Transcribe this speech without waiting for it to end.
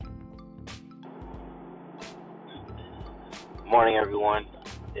Morning, everyone.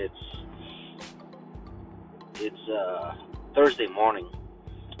 It's Thursday morning.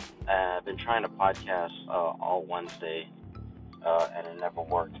 I've been trying to podcast all Wednesday, and it never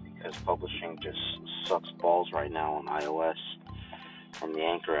worked because publishing just sucks balls right now on iOS from the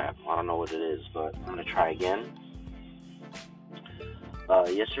Anchor app. I don't know what it is, but I'm gonna try again.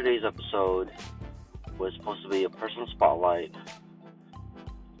 Yesterday's episode was supposed to be a personal spotlight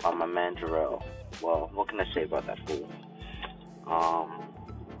on my man Jarrell. Well, what can I say about that fool?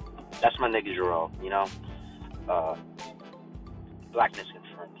 That's my nigga Jarrell, blackness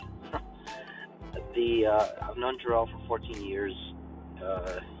confirmed. I've known Jarrell for 14 years.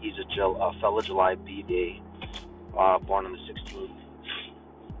 He's a fellow July B-Day, born on the 16th.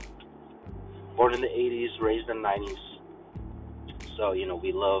 Born in the 80s, raised in the 90s. So,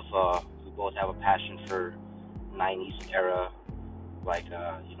 we both have a passion for 90s era, like,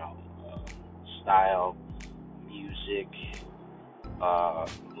 style, music,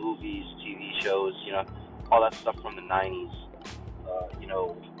 movies, TV shows, all that stuff from the 90s.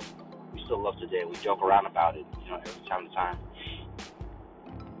 We still love today. We joke around about it, every time to time.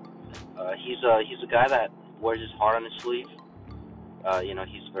 He's a guy that wears his heart on his sleeve.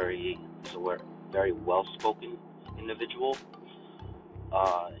 He's a very well-spoken individual.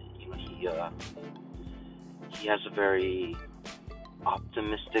 He has a very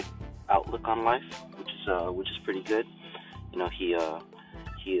optimistic outlook on life, which is pretty good. He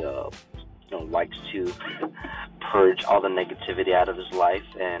likes to purge all the negativity out of his life,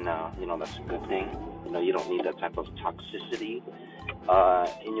 and that's a good thing. You don't need that type of toxicity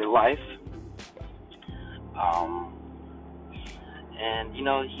in your life. And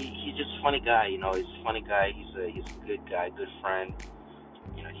he's just a funny guy. He's a funny guy. He's a good guy, good friend.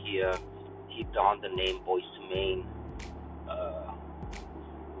 He donned the name Boyz II Maine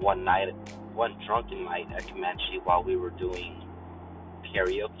one drunken night at Comanche while we were doing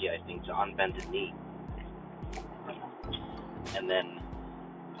karaoke, I think, to On Bended Knee. And then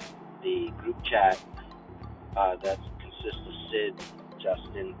the group chat that consists of Sid,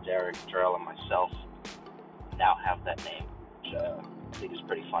 Justin, Derek, Jarrell, and myself now have that name, which I think is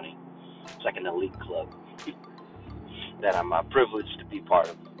pretty funny. It's like an elite club that I'm privileged to be part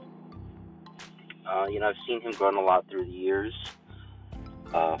of. I've seen him grow a lot through the years.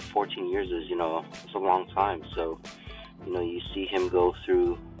 14 years is, it's a long time. So, you see him go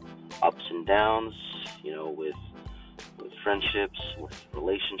through ups and downs, with friendships, with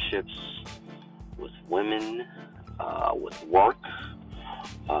relationships, with women, with work,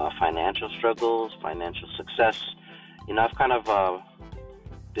 financial struggles, financial success. I've kind of I've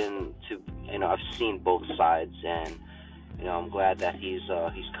seen both sides, and I'm glad that he's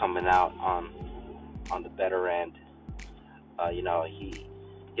coming out on the better end.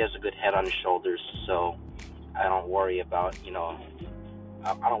 He has a good head on his shoulders, so I don't worry about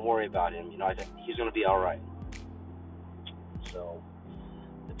I don't worry about him. I think he's gonna be all right. So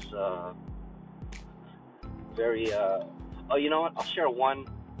it's very. Oh, you know what? I'll share one.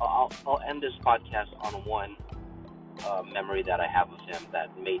 I'll end this podcast on one memory that I have of him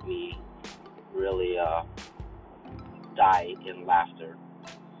that made me really die in laughter.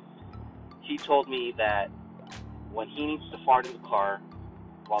 He told me that when he needs to fart in the car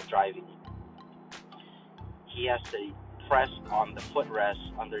while driving, he has to press on the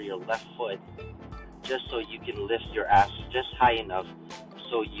footrest under your left foot just so you can lift your ass just high enough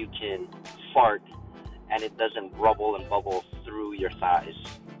so you can fart and it doesn't rubble and bubble through your thighs.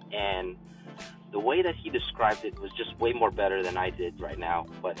 And the way that he described it was just way more better than I did right now,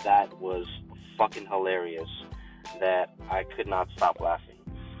 but that was fucking hilarious that I could not stop laughing.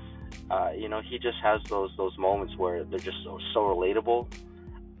 He just has those moments where they're just so relatable.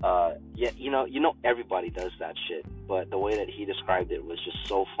 Everybody does that shit, but the way that he described it was just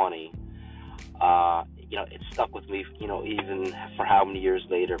so funny. It stuck with me, even for how many years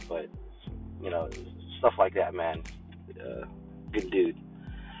later, but, stuff like that, man. Good dude.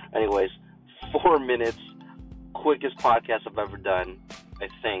 Anyways, 4 minutes, quickest podcast I've ever done, I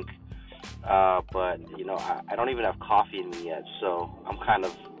think. But, I don't even have coffee in me yet, so I'm kind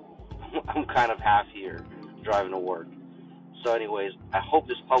of half here driving to work. So anyways, I hope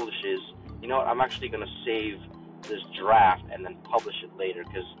this publishes. I'm actually going to save this draft and then publish it later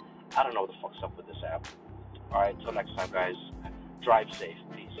because I don't know what the fuck's up with this app. Alright, till next time, guys. Drive safe.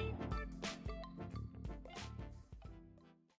 Peace.